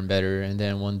better and better. And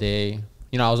then one day,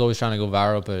 I was always trying to go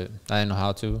viral, but I didn't know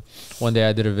how to. One day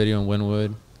I did a video in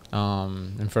Wynwood,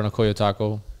 in front of Koyo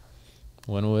Taco.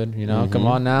 Wynwood, come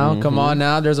on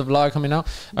now. There's a vlog coming out.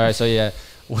 All right, so yeah,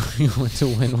 we went to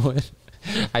Wynwood.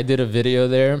 I did a video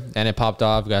there, and it popped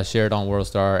off, got shared on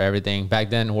WorldStar, everything.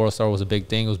 Back then, WorldStar was a big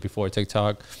thing. It was before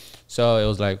TikTok. So it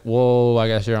was like, whoa, I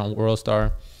got shared on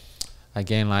WorldStar. I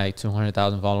gained like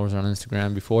 200,000 followers on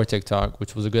Instagram before TikTok,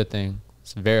 which was a good thing.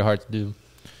 It's very hard to do.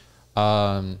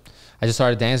 I just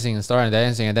started dancing,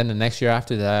 and then the next year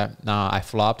after that, I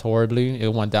flopped horribly.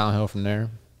 It went downhill from there.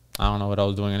 I don't know what I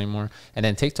was doing anymore. And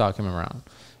then TikTok came around,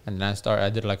 and then I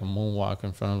did like a moonwalk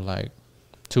in front of like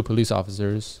 2 police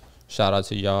officers. Shout out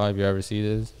to y'all if you ever see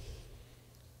this.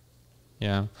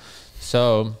 Yeah,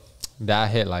 so that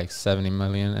hit like 70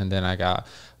 million, and then I got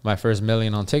my first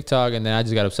million on TikTok, and then I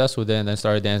just got obsessed with it, and then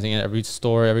started dancing in every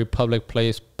store, every public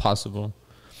place possible.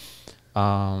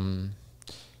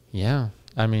 Yeah,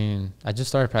 I mean, I just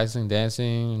started practicing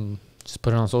dancing and just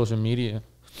put it on social media.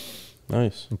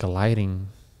 Nice. Gliding.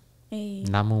 Hey.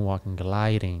 Not moonwalking,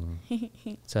 gliding.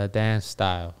 It's a dance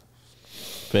style.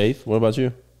 Phaith, what about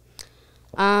you?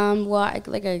 Well, I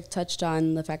touched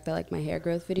on the fact that like my hair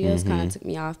growth videos kind of took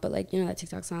me off, but like, you know, that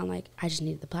TikTok sound, like I just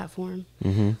needed the platform.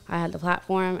 I had the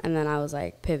platform, and then I was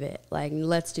like, pivot, like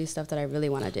let's do stuff that I really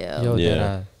want to do. Yo,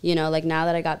 Yeah. You know, like now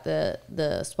that I got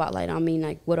the spotlight on me,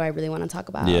 like what do I really want to talk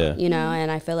about? Yeah. You know, and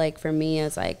I feel like for me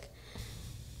it's like,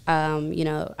 you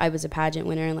know, I was a pageant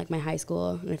winner in like my high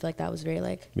school, and I feel like that was very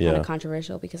like kind of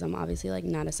controversial because I'm obviously like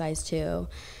not a size 2,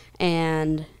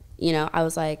 and you know, I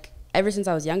was like, ever since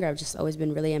I was younger, I've just always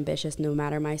been really ambitious no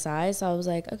matter my size. So I was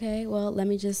like, okay, well, let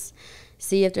me just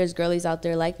see if there's girlies out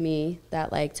there like me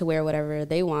that like to wear whatever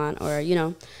they want, or, you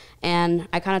know, and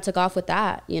I kind of took off with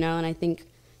that, you know, and I think,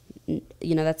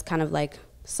 you know, that's kind of like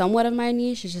somewhat of my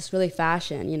niche is just really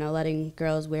fashion, you know, letting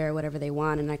girls wear whatever they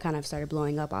want. And I kind of started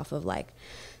blowing up off of like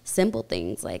simple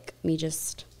things, like me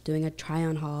just doing a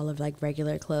try-on haul of like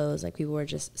regular clothes. Like people were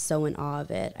just so in awe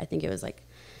of it. I think it was like,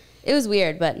 it was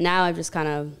weird, but now I've just kind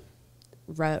of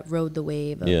rode the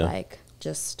wave of like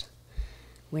just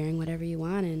wearing whatever you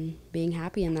want and being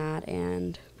happy in that,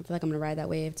 and I feel like I'm gonna ride that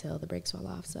wave till the brakes fall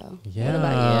off. So Yeah. what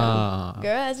about you?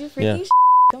 Girl, as you freaking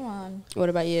come on. What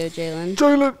about you, Jaylin?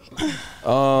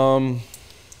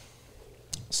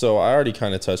 So I already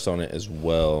kind of touched on it as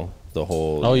well. The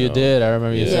whole. Oh, you know, did. I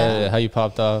remember you said it, how you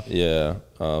popped off. Yeah.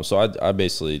 So I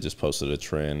basically just posted a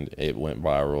trend. It went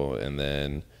viral, and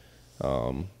then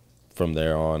from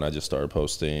there on, I just started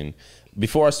posting.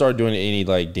 Before I started doing any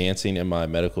like dancing in my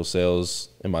medical sales,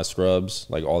 in my scrubs,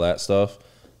 like all that stuff,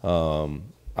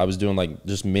 I was doing like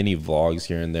just mini vlogs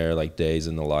here and there, like days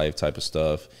in the life type of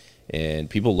stuff, and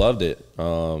people loved it.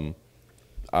 I'm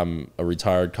a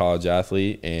retired college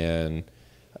athlete and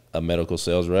a medical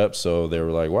sales rep, so they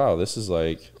were like, "Wow, this is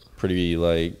like pretty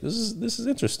like this is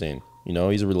interesting." You know,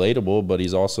 he's relatable, but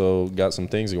he's also got some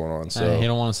things going on. So And he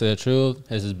don't want to say the truth.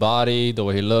 It's his body, the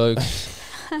way he looks.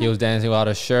 He was dancing without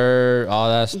a shirt, all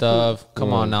that stuff.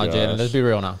 Come on now, gosh. Jaden. Let's be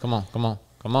real now. Come on.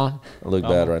 I look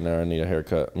bad right now. I need a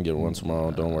haircut. I'm getting one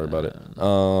tomorrow. Don't worry about it.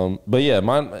 But yeah,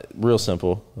 mine real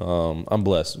simple. I'm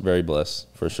blessed, very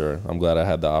blessed for sure. I'm glad I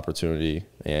had the opportunity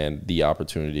and the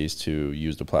opportunities to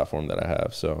use the platform that I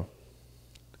have. So,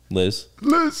 Liz.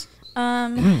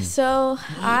 So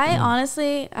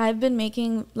I've been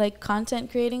making like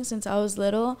content creating since I was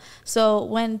little. So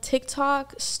when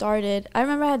TikTok started, I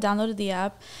remember I had downloaded the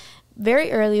app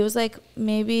very early. It was like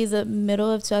maybe the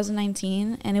middle of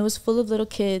 2019, and it was full of little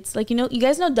kids. Like, you know, you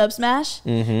guys know Dub Smash?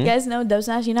 You guys know Dub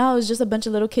Smash? You know how it was just a bunch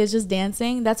of little kids just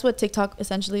dancing? That's what TikTok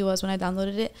essentially was when I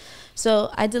downloaded it.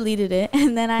 So I deleted it,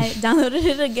 and then I downloaded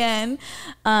it again,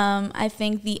 I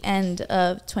think the end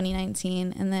of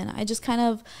 2019. And then I just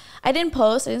I didn't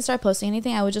start posting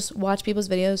anything. I would just watch people's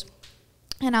videos.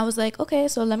 And I was like, okay,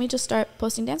 so let me just start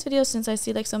posting dance videos since I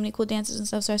see like so many cool dances and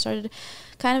stuff. So I started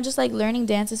kind of just like learning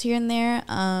dances here and there.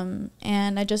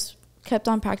 And I just kept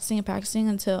on practicing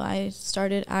until I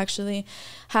started actually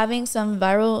having some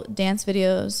viral dance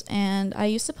videos. And I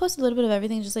used to post a little bit of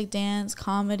everything, just like dance,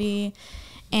 comedy.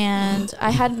 And I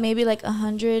had maybe like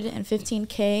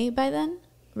 115K by then,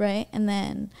 right? And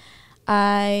then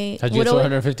How'd you get to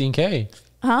 115K?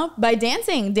 By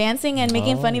dancing and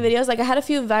making funny videos. Like I had a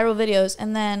few viral videos,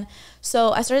 and then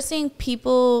so I started seeing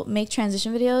people make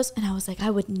transition videos, and I was like,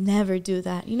 I would never do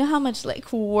that. You know how much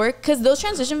like work, because those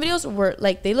transition videos were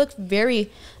like, they looked very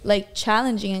like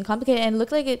challenging and complicated, and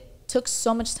looked like it took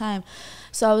so much time.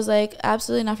 So I was like,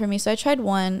 absolutely not for me. So I tried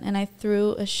one, and I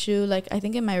threw a shoe, like I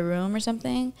think in my room or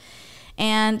something.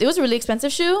 And it was a really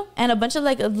expensive shoe, and a bunch of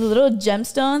like little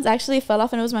gemstones actually fell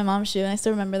off, and it was my mom's shoe, and I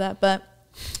still remember that. But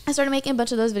I started making a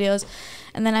bunch of those videos,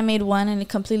 and then I made one, and it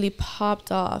completely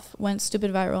popped off, went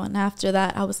stupid viral. And after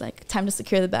that, I was like, time to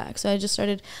secure the bag. So I just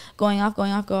started going off.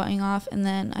 And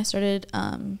then I started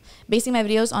basing my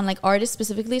videos on like artists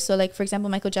specifically. So like, for example,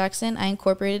 Michael Jackson, I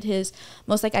incorporated his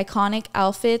most like iconic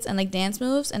outfits and like dance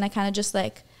moves. And I kind of just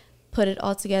like put it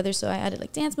all together. So I added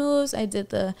like dance moves, I did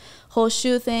the whole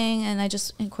shoe thing, and I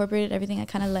just incorporated everything I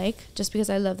kind of like, just because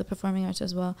I love the performing arts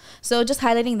as well. So just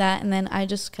highlighting that, and then I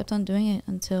just kept on doing it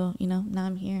until, you know, now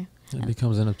I'm here. It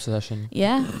becomes an obsession.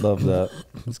 Yeah. Love that.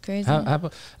 It's crazy. I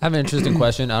have an interesting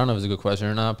question. I don't know if it's a good question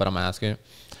or not, but I'm asking.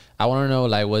 I want to know,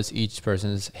 like, what's each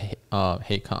person's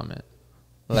hate comment?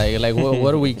 Like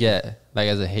what do we get, like,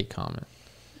 as a hate comment?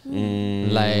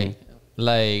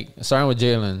 Like starting with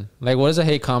Jaylin. Like, what does a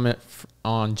hate comment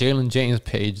on Jaylin James'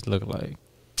 page look like?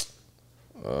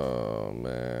 Oh,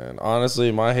 man.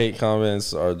 Honestly, my hate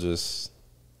comments are just...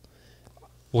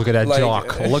 Look at that like,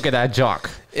 jock. Look at that jock.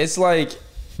 It's like...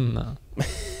 No.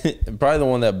 Probably the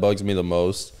one that bugs me the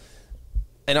most.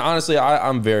 And honestly,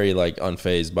 I'm very, like,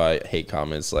 unfazed by hate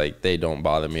comments. Like, they don't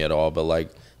bother me at all. But,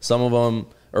 like, some of them,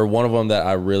 or one of them that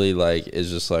I really like is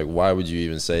just like, why would you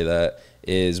even say that?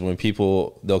 Is when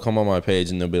people, they'll come on my page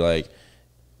and they'll be like,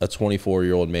 a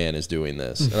 24-year-old man is doing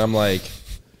this. And I'm like,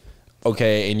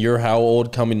 okay, and you're how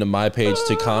old coming to my page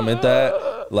to comment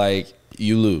that? Like,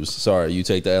 you lose. Sorry, you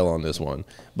take the L on this one.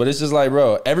 But it's just like,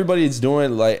 bro, everybody has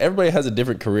a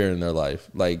different career in their life.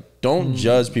 Like, don't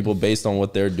judge people based on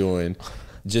what they're doing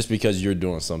just because you're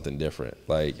doing something different.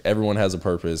 Like, everyone has a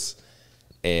purpose,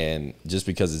 and just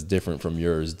because it's different from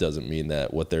yours doesn't mean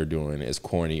that what they're doing is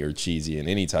corny or cheesy in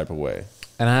any type of way.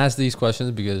 And I ask these questions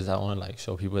because I want to, like,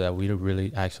 show people that we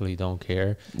really actually don't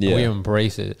care. Yeah. We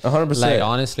embrace it. 100%. Like,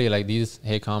 honestly, like, these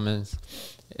hate comments,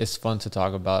 it's fun to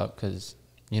talk about because,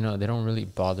 you know, they don't really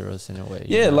bother us in a way.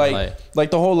 Yeah, know? like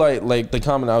the whole, like the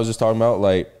comment I was just talking about,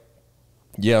 like,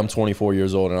 yeah, I'm 24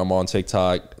 years old and I'm on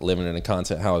TikTok living in a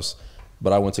content house,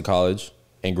 but I went to college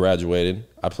and graduated.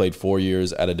 I played 4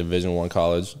 years at a Division I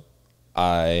college.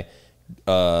 I've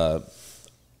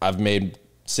made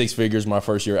 6 figures my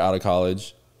first year out of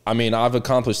college. I mean, I've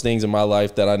accomplished things in my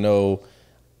life that I know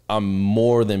I'm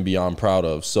more than beyond proud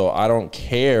of. So I don't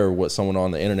care what someone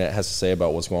on the internet has to say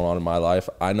about what's going on in my life.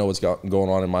 I know what's going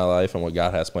on in my life and what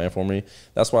God has planned for me.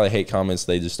 That's why I hate comments.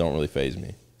 They just don't really faze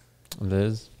me.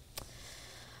 Liz?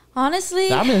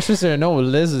 Honestly, I'm interested to know what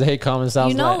Liz's hate comment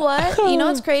sounds like. you know what? You know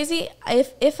what's crazy?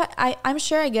 If I'm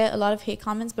sure I get a lot of hate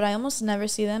comments, but I almost never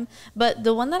see them. But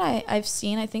the one that I've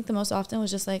seen, I think the most often was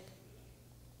just like,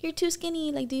 "You're too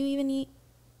skinny. Like, do you even eat?"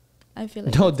 I feel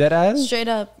like No, dead ass? straight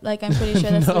up. Like, I'm pretty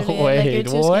sure that's No literally it. way. Like, you're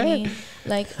too What? skinny.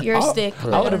 Like, you're a stick. I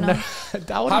Like, would I don't have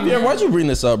know. never. Javier, why'd you bring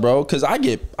this up, bro? Because I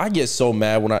get so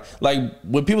mad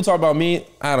when people talk about me.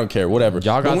 I don't care, whatever.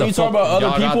 Y'all got But when the you talk about other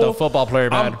y'all got people, the football player,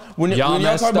 man. When y'all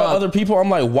messed talk about up. other people, I'm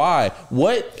like, why?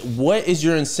 What is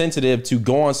your incentive to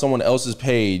go on someone else's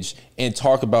page and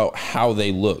talk about how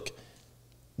they look?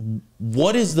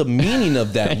 What is the meaning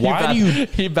of that? Why do you?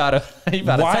 He about to Why do you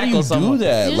tackle someone. do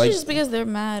that? It's Like, usually just because they're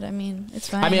mad. I mean, it's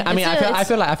fine. I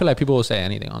feel like people will say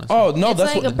anything, honestly. oh no, it's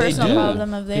that's like what a they personal do.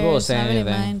 problem of theirs. People will It's say not really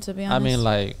anything. mine, to be honest. I mean,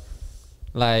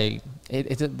 like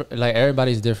it's like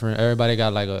everybody's different. Everybody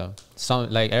got like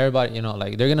everybody, you know,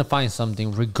 like they're gonna find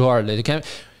something regardless. It can't.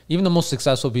 Even the most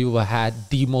successful people had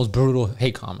the most brutal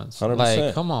hate comments. 100%.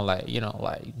 Like, come on, like, you know,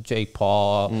 like Jake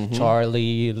Paul,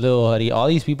 Charlie, Lil Huddy, all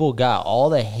these people got all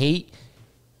the hate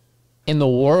in the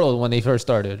world when they first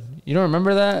started. You don't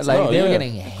remember that? Like, they were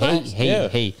getting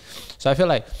hate. So I feel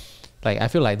like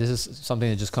this is something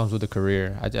that just comes with a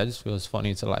career. I just feel it's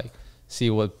funny to, like, see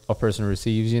what a person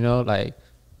receives, you know, like,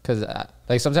 because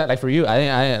like sometimes, like, for you,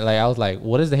 I was like,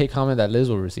 what is the hate comment that Liz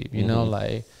will receive? You know,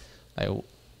 like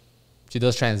she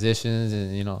does transitions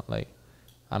and, you know, like,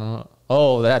 I don't know.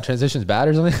 Oh, that transition's bad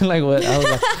or something. Like, what?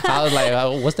 I was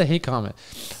like, what's the hate comment?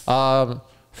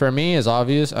 For me, it's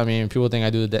obvious. I mean, people think I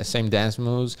do the same dance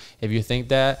moves. If you think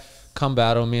that, come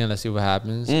battle me and let's see what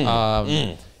happens. You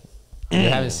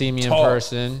haven't seen me in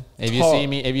person. If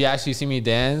you actually see me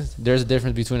dance, there's a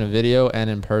difference between a video and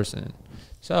in person.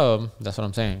 So that's what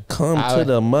I'm saying. Come to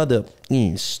the mother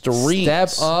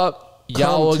streets. Step up,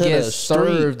 y'all will get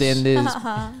served in this.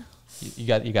 You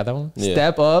got that one? Yeah.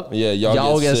 Step up, Yeah,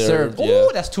 y'all get served. Yeah. Ooh,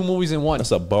 that's 2 movies in one.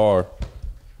 That's a bar.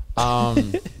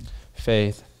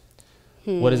 Phaith,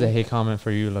 what does a hate comment for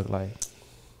you look like?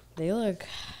 They look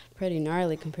pretty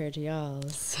gnarly compared to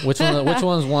y'all's. Which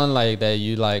one's one like that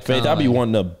you like? Phaith, I be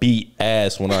wanting to beat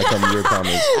ass when I come to your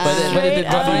comments.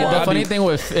 The funny thing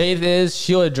with Phaith is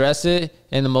she'll address it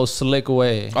in the most slick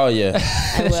way. Oh yeah,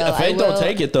 Phaith don't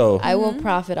take it though. I will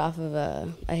profit off of a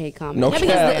hate comment. No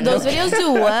yeah, because those videos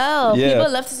do well. Yeah.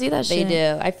 People love to see that They shit.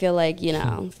 do. I feel like, you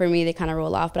know, for me, they kind of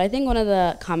roll off. But I think one of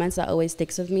the comments that always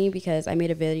sticks with me, because I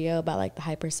made a video about like the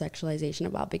hypersexualization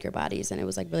about bigger bodies, and it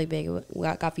was like really big.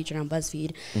 It got featured on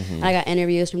BuzzFeed. And I got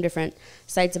interviews from different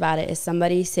sites about it. Is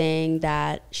somebody saying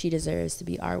that she deserves to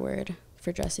be R-word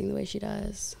for dressing the way she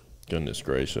does. Goodness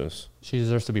gracious. She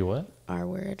deserves to be what? R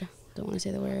word. Don't want to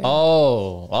say the word.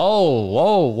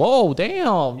 Whoa,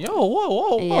 damn. Yo,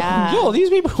 whoa. Yeah. Yo, these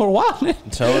people are wild. I'm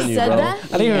telling you, Said bro. that?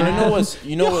 I didn't even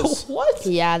You know what's what?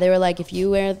 Yeah, they were like, if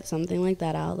you wear something like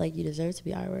that out, like you deserve to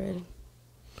be R word.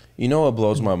 You know what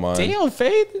blows my mind? Damn,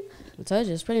 Phaith. I told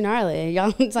you, it's pretty gnarly.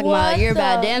 Y'all talking What about you're a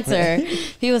bad the- dancer.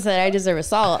 People said I deserve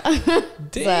assault.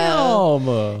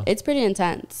 Damn. It's pretty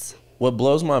intense. What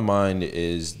blows my mind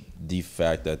is the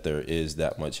fact that there is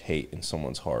that much hate in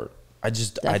someone's heart. I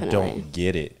Definitely. don't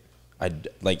get it.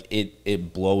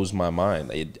 It blows my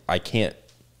mind. I can't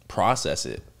process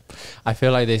it. I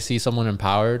feel like they see someone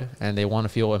empowered and they want to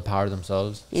feel empowered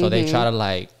themselves. So they try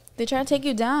to They try to take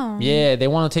you down. yeah, they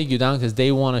want to take you down because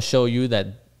they want to show you that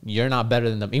you're not better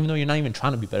than them, even though you're not even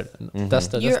trying to be better than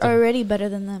them. You're already better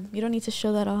than them. You don't need to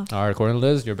show that off. all right, according to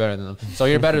Liz, you're better than them. So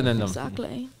you're better than them.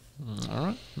 Exactly. All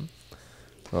right.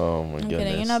 Oh my I'm goodness.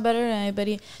 kidding. You're not better than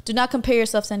anybody. Do not compare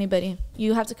yourself to anybody.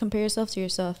 You have to compare yourself to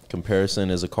yourself. Comparison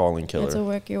is a calling You have to killer.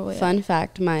 work your way up. Fun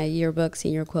fact, my yearbook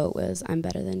senior quote was, I'm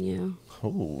better than you.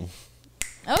 Ooh.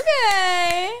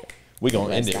 Okay. We're going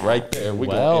to end it that? right there. We're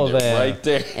Well, going to end it then. right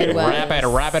there. It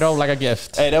was. Wrap it up like a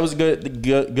gift. Hey, that was a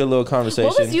good little conversation.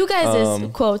 What was you guys'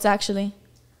 quotes, actually?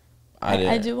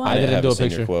 I do want- I didn't I didn't have do a a senior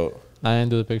picture. quote. I didn't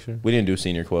do the picture. We didn't do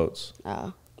senior quotes.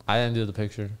 Oh. I didn't do the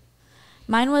picture.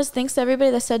 Mine was, thanks to everybody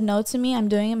that said no to me. I'm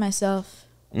doing it myself.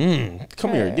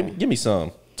 Come here. Give me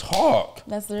some. Talk.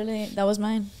 That was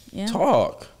mine. Yeah.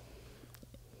 Talk.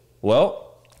 Well,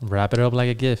 Wrap it up like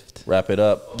a gift. wrap it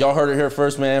up. Y'all heard it here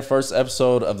first, man. First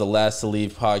episode of the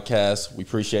Last2Leave podcast. We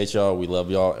appreciate y'all. We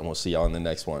love y'all. And we'll see y'all in the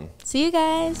next one. See you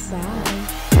guys.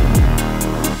 Bye.